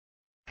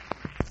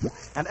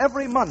And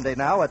every Monday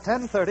now at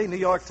 10:30 New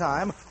York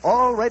time,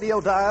 all radio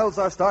dials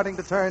are starting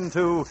to turn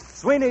to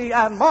Sweeney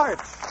and March.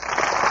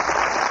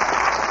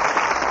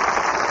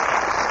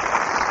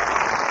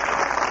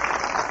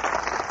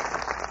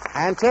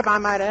 And, Tip, I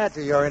might add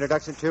to your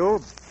introduction,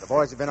 too. The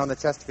boys have been on the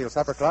Chesterfield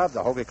Supper Club,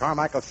 the Hoagley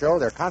Carmichael Show.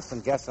 They're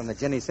constant guests on the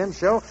Ginny Sims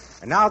Show.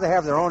 And now they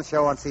have their own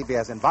show on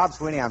CBS. And Bob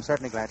Sweeney, I'm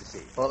certainly glad to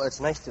see. Well, it's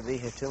nice to be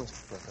here, too,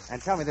 Mr. Clifford.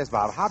 And tell me this,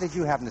 Bob. How did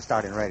you happen to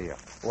start in radio?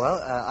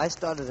 Well, I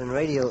started in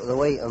radio the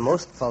way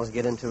most fellows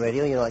get into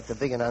radio, you know, like the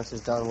big announcers,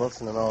 Don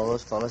Wilson and all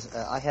those fellows.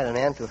 I had an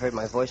aunt who heard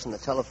my voice on the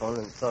telephone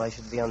and thought I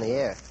should be on the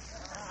air.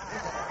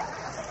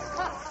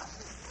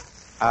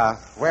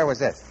 Where was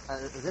this?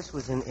 This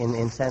was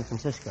in San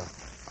Francisco.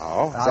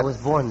 Oh? I was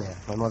born there.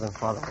 My mother and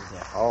father was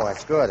there. Oh,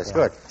 that's good. That's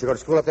good. Did you go to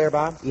school up there,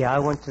 Bob? Yeah, I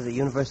went to the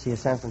University of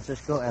San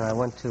Francisco, and I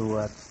went to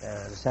the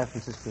San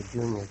Francisco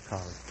Junior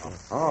College.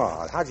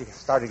 Oh, how'd you get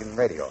started in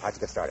radio? How'd you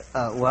get started?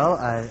 Well,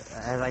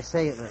 as I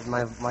say,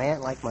 my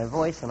aunt liked my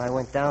voice, and I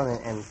went down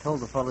and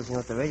told the fellows, you know,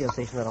 at the radio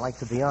station that I'd like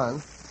to be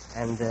on,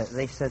 and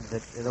they said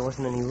that there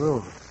wasn't any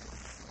room.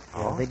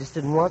 Oh? They just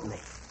didn't want me.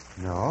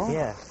 No?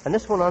 Yeah, and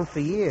this went on for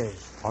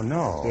years. Oh,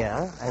 no.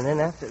 Yeah, and then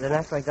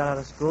after I got out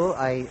of school,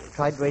 I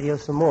tried radio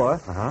some more,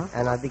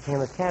 and I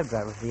became a cab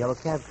driver for the Yellow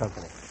Cab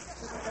Company.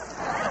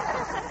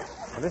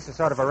 Well, this is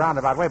sort of a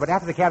roundabout way, but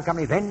after the cab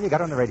company, then you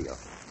got on the radio.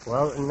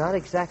 Well, not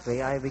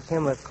exactly. I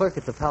became a clerk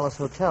at the Palace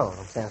Hotel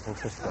in San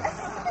Francisco.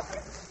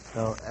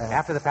 So,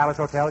 after the Palace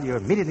Hotel, you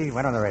immediately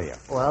went on the radio.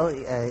 Well,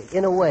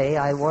 in a way,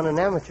 I won an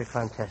amateur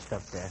contest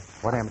up there.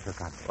 What amateur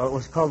contest? Well, it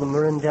was called the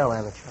Murrindell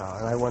Amateur Hour,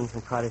 and I won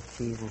some cottage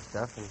cheese and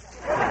stuff.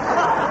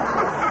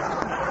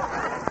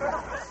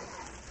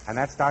 And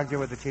that started you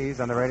with the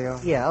cheese on the radio?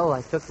 Yeah, well,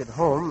 I took it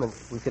home, and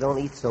we could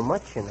only eat so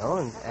much, you know,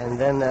 and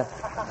then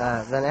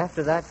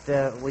after that,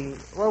 we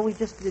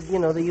just did, you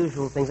know, the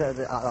usual things.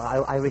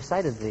 I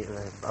recited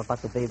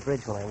about the Bay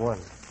Bridge when I won.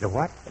 The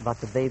what? About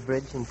the Bay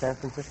Bridge in San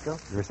Francisco.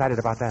 You recited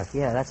about that?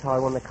 Yeah, that's how I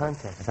won the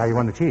contest. That's how you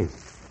won the cheese?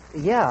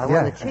 Yeah, I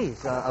won the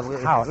cheese.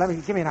 How?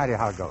 Give me an idea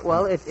how it goes.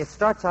 Well, it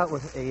starts out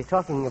with you're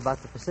talking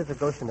about the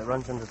Pacific Ocean that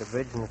runs under the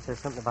bridge, and it says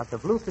something about the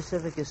blue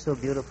Pacific is so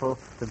beautiful,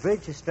 the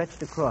bridge is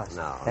stretched across.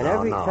 Bob,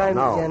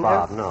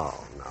 no.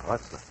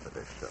 That's not for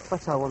this show.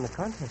 That's how I won the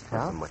contest,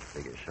 Hal. That's a much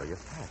bigger show. You're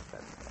past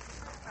that.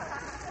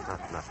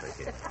 Not for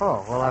here.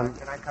 Oh, well,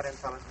 Can I cut in,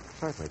 fellas?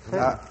 Certainly.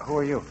 Who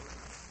are you?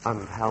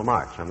 I'm Hal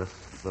March. I'm this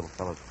little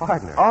fellow's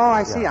partner. Oh,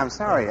 I see. I'm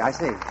sorry. I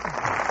see.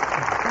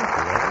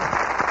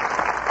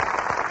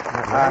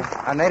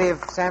 A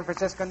native San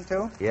Franciscan,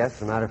 too? Yes,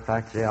 as a matter of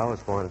fact, Jay, I was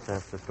born in San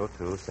Francisco,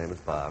 too, same as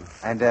Bob.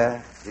 And,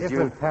 did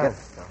different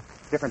parents, though.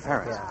 Different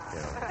parents?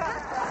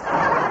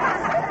 Yeah.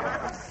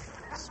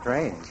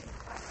 Strange.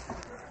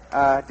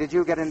 Did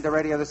you get into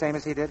radio the same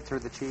as he did, through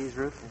the cheese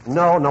route?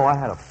 No, I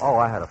had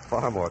a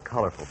far more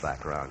colorful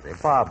background, Jay.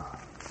 Bob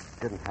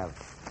didn't have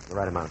the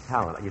right amount of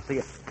talent. You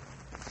see,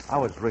 I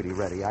was really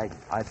ready.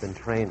 I'd been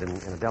trained in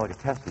a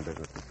delicatessen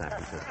business in San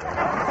Francisco.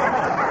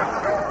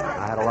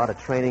 I had a lot of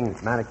training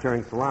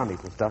manicuring salamis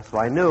and stuff, so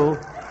I knew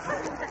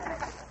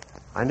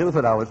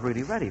that I was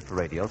really ready for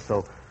radio.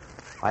 So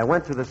I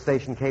went to the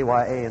station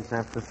KYA in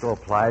San Francisco,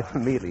 applied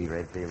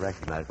immediately. They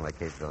recognized my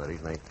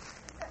capabilities, and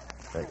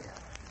they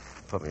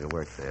put me to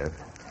work there.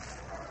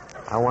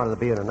 I wanted to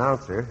be an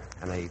announcer,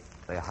 and they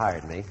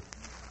hired me.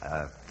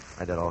 I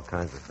did all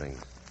kinds of things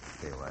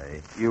at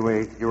KYA. You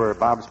were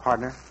Bob's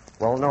partner?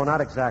 Well, no, not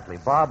exactly.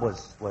 Bob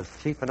was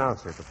chief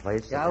announcer at the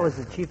place. Yeah, I was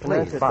the chief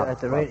announcer at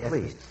the radio.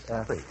 Please.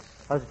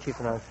 I was the chief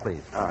announcer.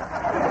 Please. All right.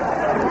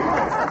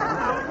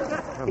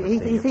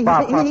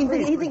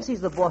 He thinks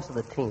he's the boss of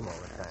the team all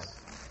the time.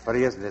 But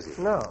he isn't, is he?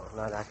 No,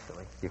 not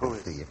actually. You can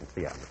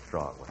see I'm a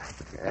strong one.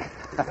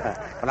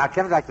 Well, now,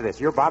 get back to this.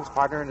 You're Bob's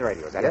partner in the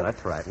radio, is that it? Yeah,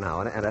 that's right. Now,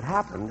 and it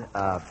happened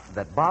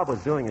that Bob was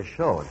doing a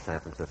show in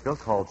San Francisco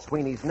called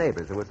Sweeney's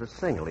Neighbors. It was a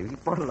single. He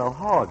wanted to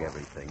hog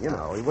everything, you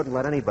know. He wouldn't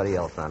let anybody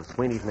else on.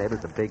 Sweeney's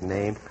Neighbors, a big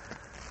name.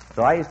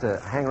 So I used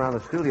to hang around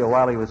the studio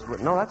while he was...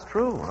 No, that's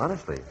true,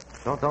 honestly.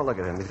 Don't look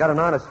at him. He's got an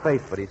honest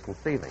face, but he's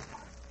concealing.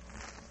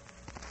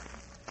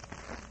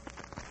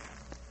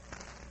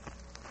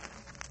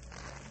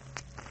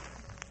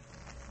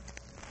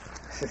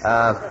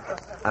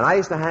 And I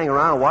used to hang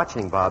around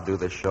watching Bob do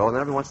this show, and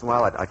then every once in a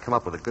while I'd come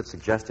up with a good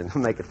suggestion to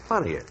make it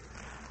funnier.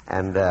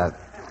 And,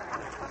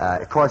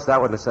 of course, that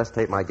would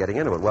necessitate my getting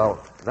into it.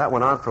 Well, that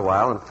went on for a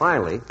while, and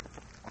finally,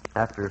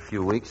 after a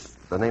few weeks,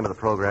 the name of the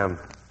program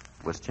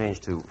was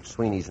changed to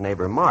Sweeney's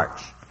Neighbor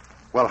March.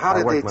 Well,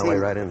 I worked my way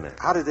right in there.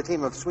 How did the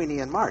team of Sweeney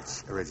and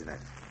March originate?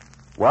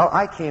 Well,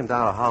 I came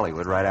down to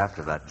Hollywood right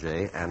after that,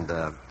 Jay, and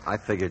I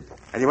figured...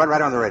 And you went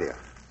right on the radio?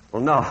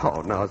 Well, no.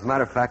 As a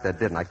matter of fact, I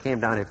didn't. I came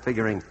down here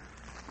figuring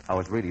I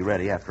was really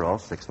ready after all.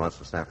 6 months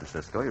in San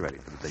Francisco. You're ready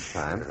for the big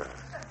time.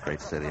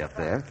 Great city up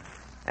there.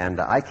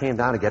 And I came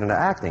down to get into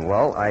acting.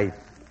 Well, I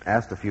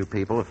asked a few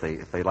people if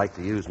they'd like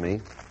to use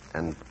me,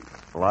 and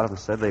a lot of them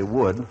said they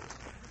would,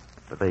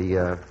 but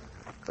it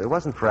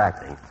wasn't for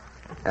acting.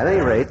 At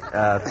any rate,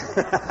 But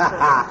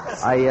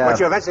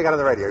you eventually got on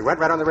the radio. You went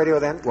right on the radio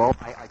then? Well,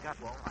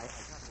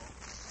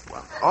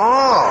 well.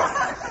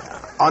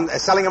 Oh.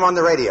 Selling them on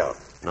the radio.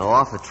 No,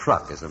 off a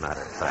truck, as a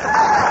matter of fact.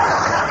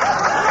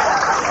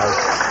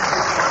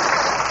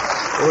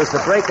 It was the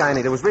break I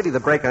needed. It was really the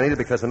break I needed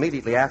because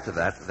immediately after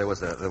that, there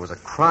was a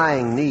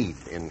crying need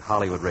in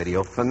Hollywood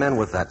radio for men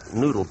with that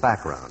noodle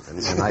background. And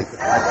I called it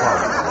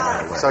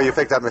right away. So you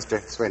picked up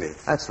Mr. Sweeney.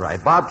 That's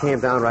right. Bob came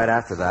down right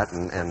after that,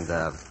 and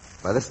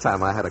by this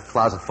time I had a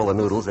closet full of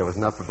noodles. There was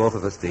enough for both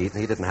of us to eat,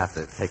 and he didn't have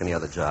to take any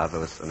other job.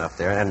 There was enough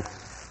there. And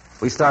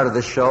we started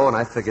this show, and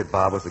I figured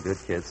Bob was a good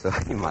kid, so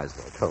he might as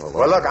well come along.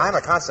 Well, look, I'm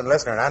a constant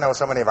listener, and I know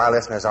so many of our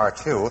listeners are,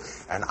 too.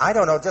 And I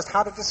don't know just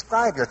how to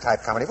describe your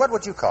type comedy. What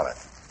would you call it?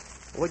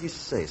 What'd you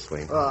say,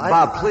 Sweeney?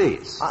 Bob,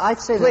 please. I'd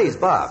say please,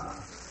 Bob.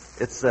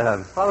 It's,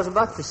 I was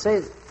about to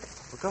say...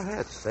 Well, go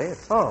ahead, say it.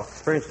 Oh.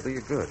 Experience will do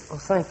you good. Oh,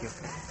 thank you.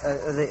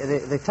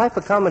 The type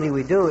of comedy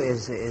we do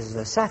is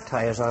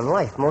satires on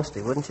life,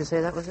 mostly. Wouldn't you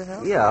say that was it,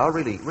 Hal? Yeah,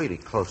 really, really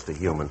close to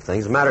human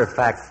things. As a matter of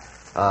fact,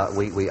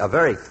 we a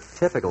very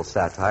typical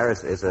satire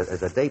is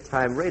a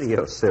daytime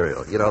radio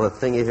serial. You know, the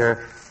thing you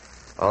hear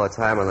all the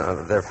time,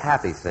 they're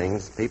happy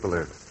things. People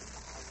are...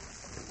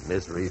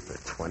 misery for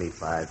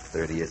 25,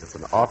 30 years.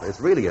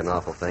 It's really an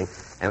awful thing.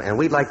 And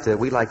we'd like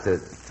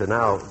to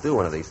now do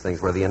one of these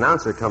things where the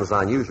announcer comes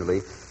on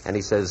usually and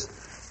he says,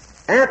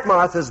 Aunt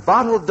Martha's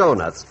Bottled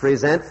Donuts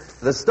present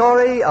the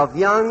story of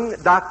young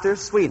Dr.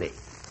 Sweeney.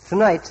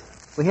 Tonight,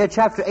 we hear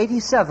chapter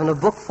 87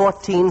 of book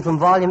 14 from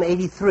volume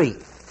 83,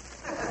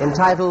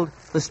 entitled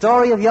The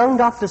Story of Young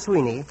Dr.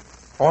 Sweeney,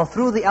 or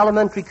Through the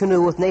Elementary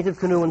Canoe with Native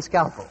Canoe and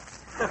Scalpel,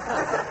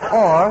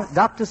 or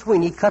Dr.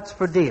 Sweeney Cuts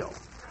for Deal.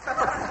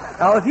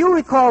 Now, if you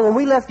recall, when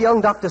we left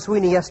young Dr.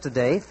 Sweeney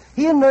yesterday,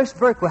 he and Nurse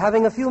Burke were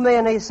having a few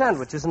mayonnaise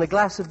sandwiches and a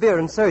glass of beer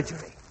in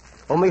surgery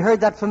when we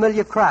heard that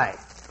familiar cry.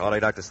 Calling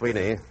Dr.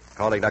 Sweeney.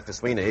 Calling Dr.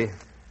 Sweeney.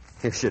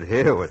 You should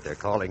hear what they're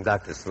calling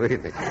Dr.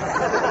 Sweeney.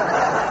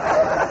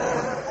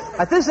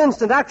 At this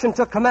instant, action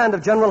took command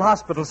of General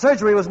Hospital.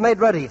 Surgery was made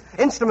ready.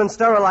 Instruments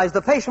sterilized.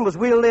 The patient was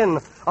wheeled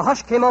in. A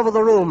hush came over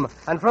the room,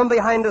 and from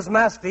behind his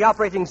mask, the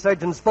operating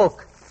surgeon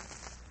spoke.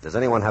 Does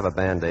anyone have a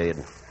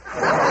Band-Aid?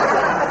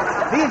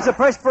 Beads of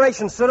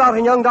perspiration stood out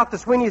in young Dr.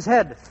 Sweeney's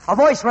head. A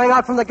voice rang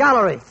out from the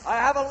gallery. I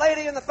have a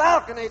lady in the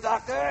balcony,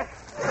 Doctor.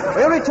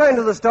 We'll return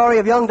to the story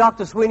of young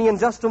Dr. Sweeney in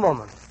just a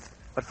moment.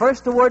 But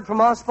first, a word from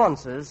our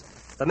sponsors,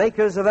 the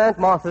makers of Aunt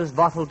Martha's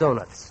Bottled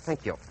Donuts.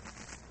 Thank you.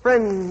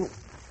 Friend,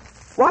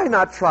 why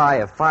not try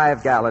a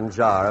 5-gallon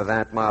jar of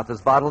Aunt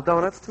Martha's Bottled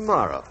Donuts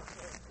tomorrow?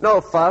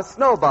 No fuss,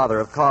 no bother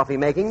of coffee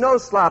making, no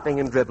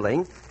slopping and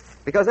dribbling,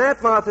 because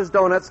Aunt Martha's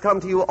Donuts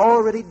come to you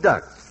already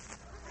dunked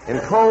in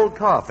cold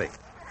coffee.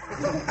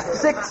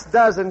 6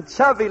 dozen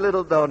chubby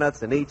little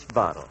donuts in each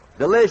bottle.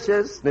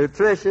 Delicious,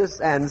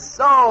 nutritious, and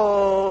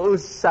so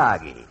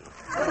soggy.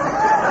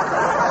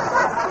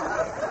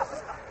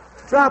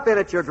 Drop in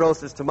at your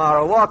grocer's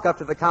tomorrow, walk up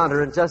to the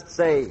counter, and just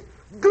say,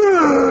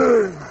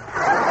 good!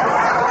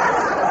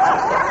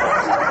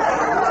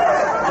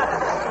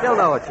 You'll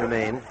know what you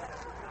mean.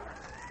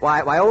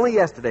 Why, only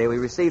yesterday we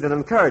received an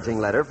encouraging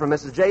letter from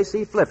Mrs.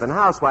 J.C. Flippin,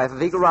 housewife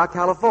of Eagle Rock,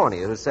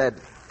 California, who said,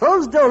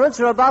 those donuts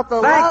are about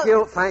the...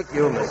 Thank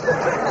you, Mrs.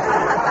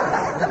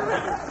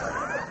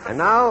 And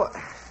now,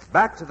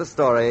 back to the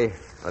story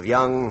of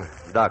young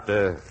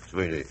Dr.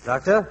 Sweeney.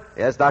 Doctor?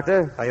 Yes,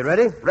 Doctor? Are you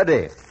ready?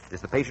 Ready.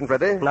 Is the patient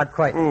ready? Not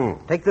quite.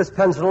 Take this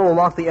pencil and we'll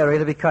mark the area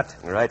to be cut.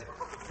 All right.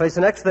 Place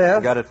an X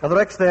there. Got it. Another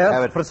X there.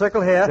 Have it. Put a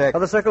circle here. Check.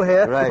 Another circle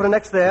here. Right. Put an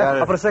X there. Got it.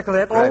 I'll put a circle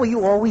there. Right. Oh,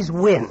 you always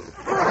win.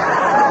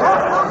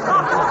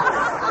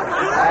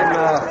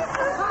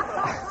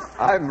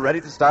 I'm ready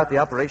to start the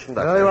operation,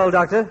 Doctor. Very well,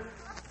 Doctor.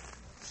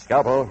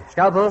 Scalpel.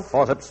 Scalpel.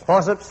 Forceps.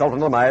 Forceps.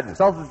 Sulfanilamide.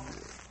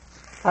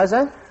 How's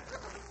that?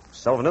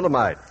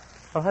 Sulfanilamide.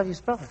 Well, how do you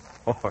spell it?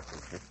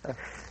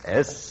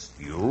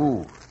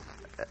 S-U-L.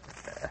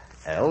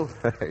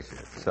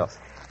 So.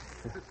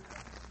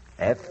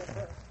 F.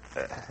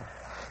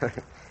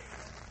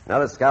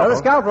 Another scalpel. Another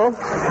scalpel.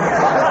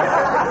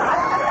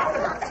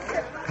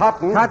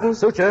 Cotton.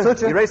 Suture.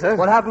 Eraser.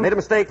 What happened? Made a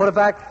mistake. Put it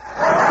back.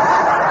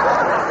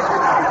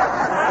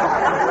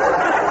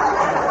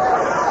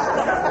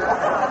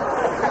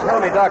 Tell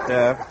me,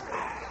 Doctor,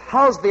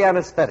 how's the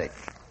anesthetic?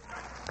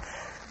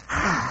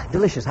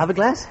 Delicious. Have a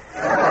glass?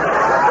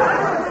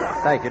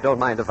 Thank you. Don't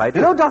mind if I do.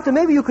 You know, Doctor,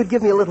 maybe you could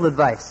give me a little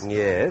advice.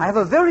 Yes? I have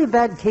a very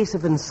bad case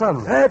of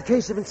insomnia. Bad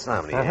case of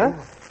insomnia. Uh-huh.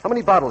 How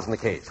many bottles in the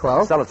case?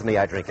 12. Sell it to me.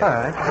 I drink it. All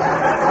right.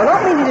 I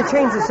don't mean to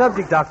change the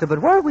subject, Doctor, but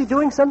weren't we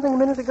doing something a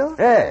minute ago?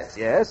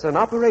 Yes, an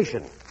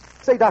operation.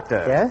 Say,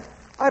 Doctor. Yeah?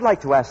 I'd like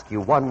to ask you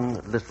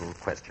one little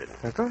question.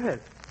 Go ahead.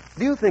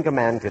 Do you think a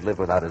man could live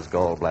without his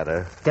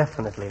gallbladder?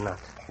 Definitely not.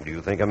 Do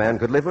you think a man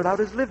could live without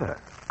his liver?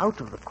 Out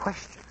of the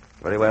question.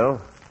 Very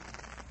well.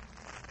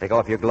 Take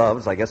off your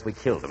gloves. I guess we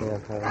killed him.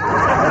 Dr.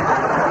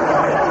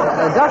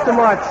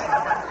 March.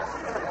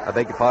 I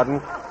beg your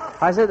pardon?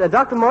 I said,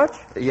 Dr. March?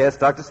 Yes,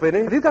 Dr.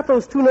 Sweeney? Have you got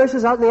those 2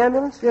 nurses out in the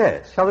ambulance?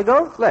 Yes. Shall we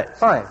go? Let's.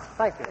 Fine.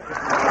 Thank you.